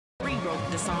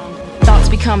wrote the song. Thoughts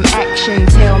become action.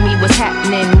 Tell me what's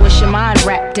happening. What's your mind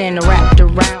wrapped around?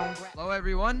 Hello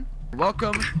everyone.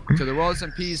 Welcome to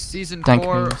TheWorldSMP's Season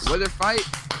 4 Wither Fight.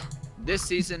 This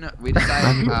season we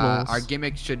decided our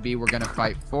gimmick should be we're gonna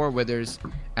fight 4 withers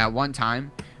at one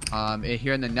time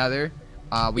here in the Nether.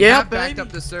 We have backed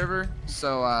up the server,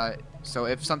 so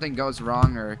if something goes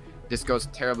wrong or this goes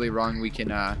terribly wrong, we can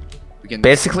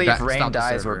basically if Rain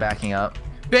dies, we're backing up.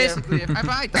 Basically, if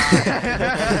I die.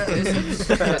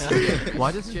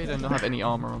 Why does Jaden not have any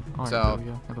armor on? Oh, so,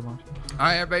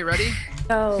 alright, everybody ready?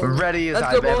 We're ready as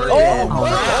I've ever been.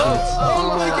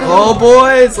 Oh,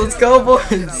 boys, let's go,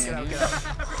 boys.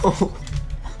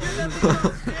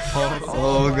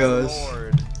 Oh gosh.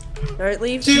 Alright,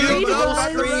 leave.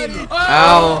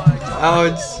 Ow!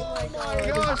 Ouch! Oh my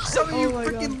gosh! Some of you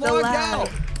freaking logged out.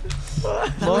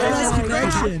 Oh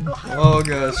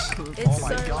gosh. It's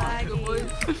so laggy.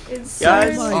 It's so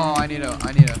Guys, laggy. I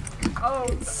need a. Oh,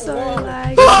 it's so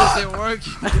laggy. This didn't work.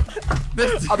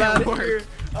 This didn't work.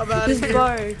 I'm out of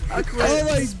here. I quit. Oh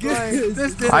my goodness.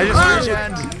 This didn't I work.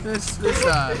 just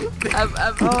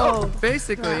regened.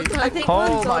 Basically.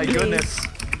 Oh my goodness.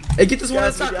 Hey, get this one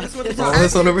on top.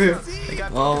 This one over here.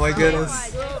 Oh my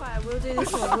goodness. We'll do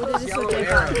this one.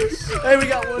 Hey, we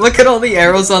got one. Look at all the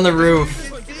arrows on the roof.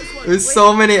 There's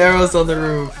so many arrows on the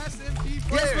roof.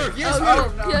 Yes,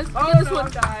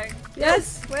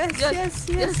 we're getting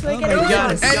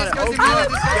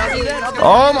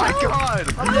Oh my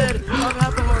god! I'm dead. I'm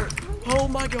half a heart. Oh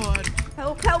my god.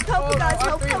 Help, guys.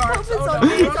 Help, it's on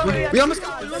me, it's on me. We almost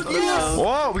got it.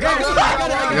 Whoa, we got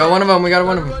We got one of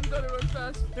them.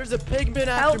 There's a pigman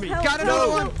after me. Got another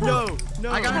one. No.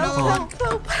 I got another one.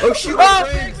 Help. Oh shoot.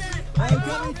 I'm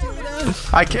coming to you now.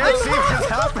 I can't see what's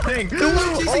happening.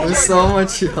 There's so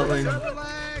much yelling. Guys,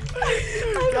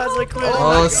 I quit.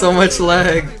 Oh, so much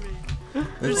lag.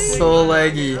 It's so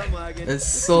laggy. It's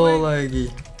so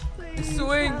laggy.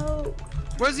 Swing.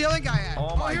 Where's the other guy at?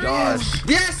 Oh my gosh.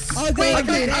 Yes! Oh,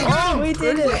 we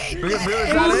did it.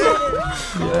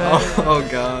 Oh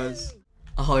gosh.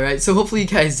 Alright, so hopefully you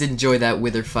guys did enjoy that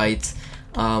wither fight.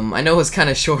 I know it was kind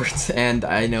of short and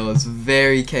I know it was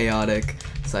very chaotic,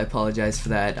 so I apologize for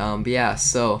that. But yeah,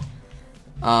 so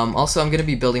also I'm gonna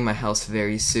be building my house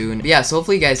very soon. But yeah, so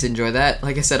hopefully you guys did enjoy that.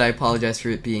 Like I said, I apologize for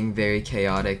it being very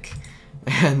chaotic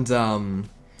and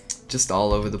just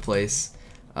all over the place.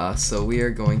 So we are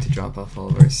going to drop off all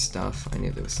of our stuff. I knew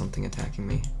there was something attacking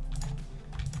me.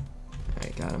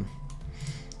 Alright, got him.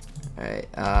 Alright,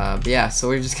 but yeah, so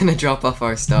we're just gonna drop off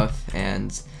our stuff, and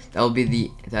that will be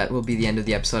the end of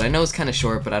the episode. I know it's kind of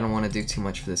short, but I don't want to do too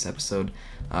much for this episode.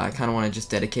 I kind of want to just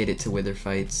dedicate it to wither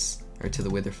fights, or to the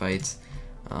wither fights.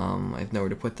 I have nowhere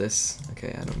to put this.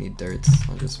 Okay, I don't need dirt.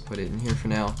 I'll just put it in here for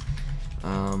now.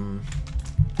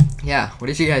 Yeah, what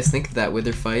did you guys think of that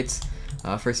wither fight?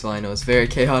 First of all, I know it's very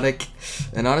chaotic,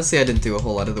 and honestly I didn't do a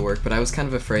whole lot of the work, but I was kind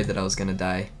of afraid that I was gonna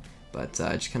die. But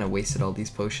I just kind of wasted all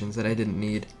these potions that I didn't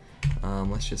need.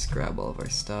 Let's just grab all of our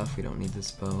stuff. We don't need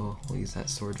this bow. We'll use that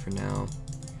sword for now.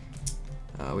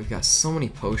 We've got so many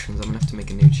potions. I'm gonna have to make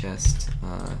a new chest.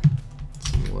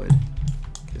 Some wood.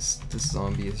 Because this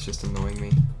zombie is just annoying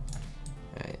me.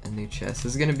 Alright, a new chest.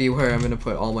 This is gonna be where I'm gonna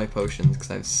put all my potions,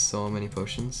 because I have so many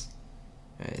potions.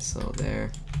 Alright, so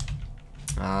there.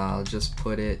 I'll just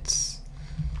put it...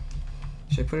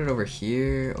 Should I put it over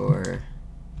here, or...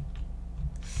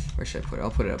 Where should I put it?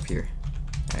 I'll put it up here.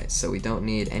 Alright, so we don't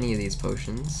need any of these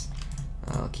potions.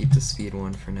 I'll keep the speed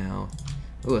one for now.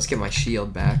 Ooh, let's get my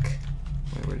shield back.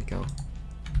 Wait, where'd it go?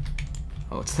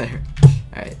 Oh, it's there.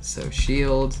 Alright, so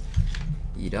shield,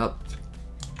 eat up,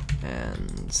 and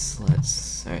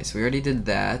let's... Alright, so we already did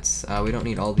that. We don't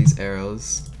need all these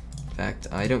arrows. In fact,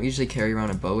 I don't usually carry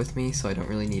around a bow with me, so I don't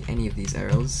really need any of these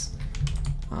arrows.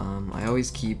 I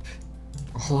always keep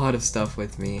a lot of stuff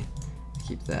with me.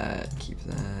 Keep that,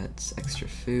 extra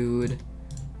food,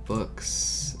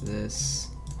 books, this,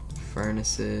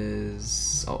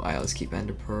 furnaces. Oh, I always keep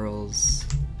ender pearls.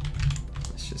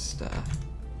 Let's just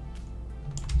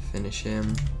finish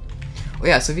him. Oh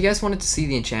yeah, so if you guys wanted to see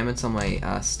the enchantments on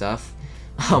my stuff,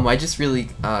 I just really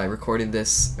recorded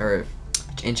this, or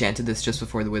enchanted this just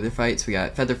before the wither fight. So we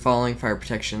got feather falling, fire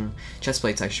protection,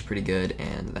 chestplate's actually pretty good,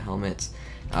 and the helmet.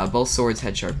 Both swords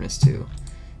had sharpness 2.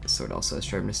 This sword also has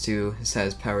sharpness 2. This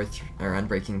has power or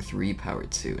unbreaking 3, power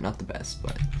 2. Not the best,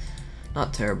 but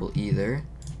not terrible either.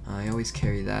 I always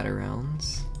carry that around.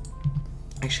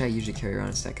 Actually, I usually carry around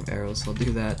a stack of arrows, so I'll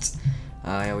do that.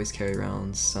 I always carry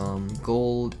around some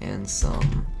gold and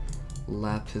some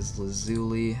lapis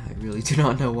lazuli. I really do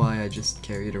not know why, I just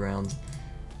carry it around.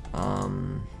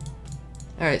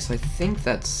 Alright, so I think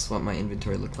that's what my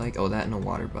inventory looked like. Oh, that and a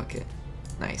water bucket.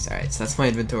 Nice. Alright, so that's my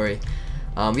inventory.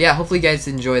 Yeah, hopefully you guys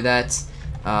enjoy that.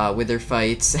 Wither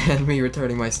fights and me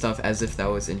returning my stuff as if that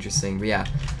was interesting. But yeah,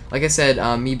 like I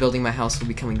said, me building my house will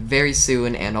be coming very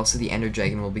soon, and also the Ender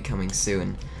Dragon will be coming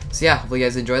soon. So yeah, hopefully you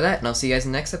guys enjoy that, and I'll see you guys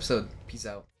in the next episode. Peace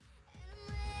out.